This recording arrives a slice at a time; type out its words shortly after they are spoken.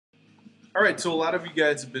All right, so a lot of you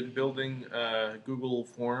guys have been building Google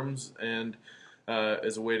Forms and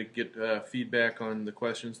as a way to get feedback on the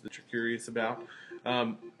questions that you're curious about.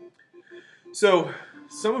 Um, so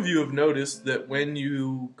some of you have noticed that when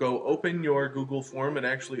you go open your Google form, it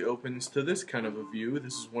actually opens to this kind of a view.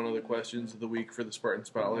 This is one of the questions of the week for the Spartan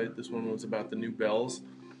Spotlight. This one was about the new bells.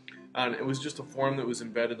 And it was just a form that was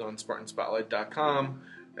embedded on SpartanSpotlight.com,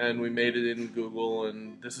 and we made it in Google,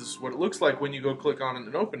 and this is what it looks like when you go click on it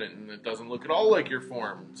and open it, and it doesn't look at all like your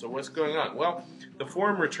form. So what's going on? Well, the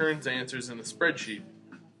form returns answers in a spreadsheet,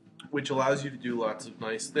 which allows you to do lots of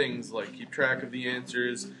nice things like keep track of the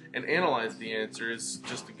answers and analyze the answers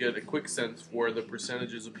just to get a quick sense for the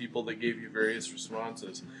percentages of people that gave you various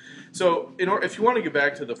responses. So if you want to get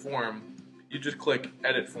back to the form, you just click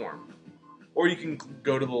Edit Form. Or you can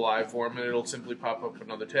go to the live form and it'll simply pop up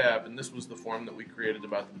another tab, and this was the form that we created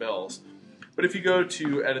about the bells. But if you go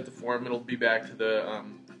to edit the form, it'll be back to the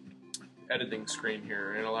editing screen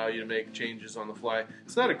here and allow you to make changes on the fly.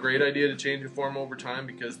 It's not a great idea to change a form over time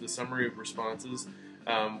because the summary of responses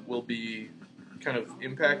will be kind of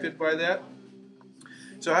impacted by that.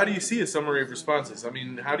 So how do you see a summary of responses? I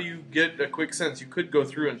mean, how do you get a quick sense? You could go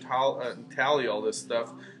through and tally all this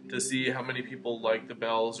stuff to see how many people like the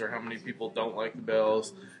bells or how many people don't like the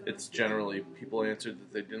bells. It's generally people answered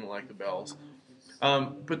that they didn't like the bells.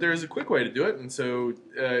 But there's a quick way to do it, and so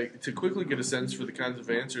to quickly get a sense for the kinds of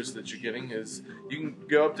answers that you're getting is you can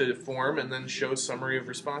go up to form and then show summary of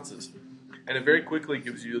responses. And it very quickly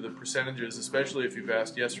gives you the percentages, especially if you've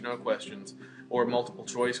asked yes or no questions or multiple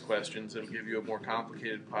choice questions. It'll give you a more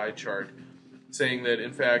complicated pie chart saying that,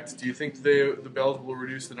 in fact, do you think the bells will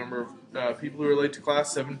reduce the number of people who are late to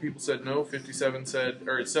class? 7 people said no, 57 said,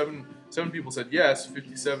 or 7 people said yes,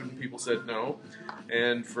 57 people said no.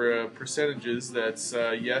 And for percentages, that's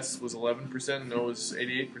yes was 11%, no was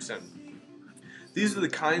 88%. These are the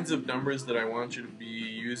kinds of numbers that I want you to be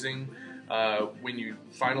using when you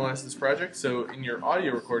finalize this project. So in your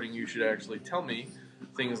audio recording, you should actually tell me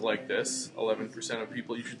things like this. 11% of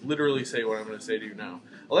people, you should literally say what I'm going to say to you now.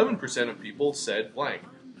 11% of people said blank.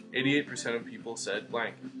 88% of people said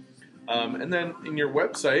blank. And then in your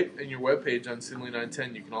website, in your webpage on Simile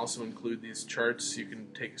 910, you can also include these charts. You can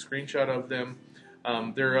take a screenshot of them.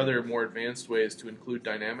 There are other more advanced ways to include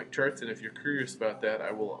dynamic charts, and if you're curious about that,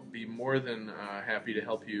 I will be more than happy to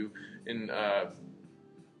help you in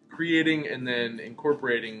creating and then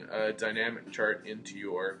incorporating a dynamic chart into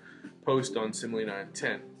your post on Simile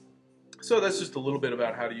 910. So that's just a little bit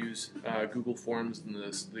about how to use Google Forms and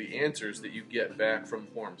the answers that you get back from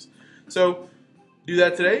forms. So do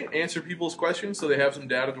that today. Answer people's questions so they have some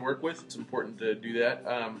data to work with. It's important to do that.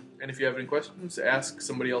 And if you have any questions, ask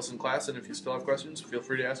somebody else in class. And if you still have questions, feel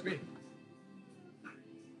free to ask me.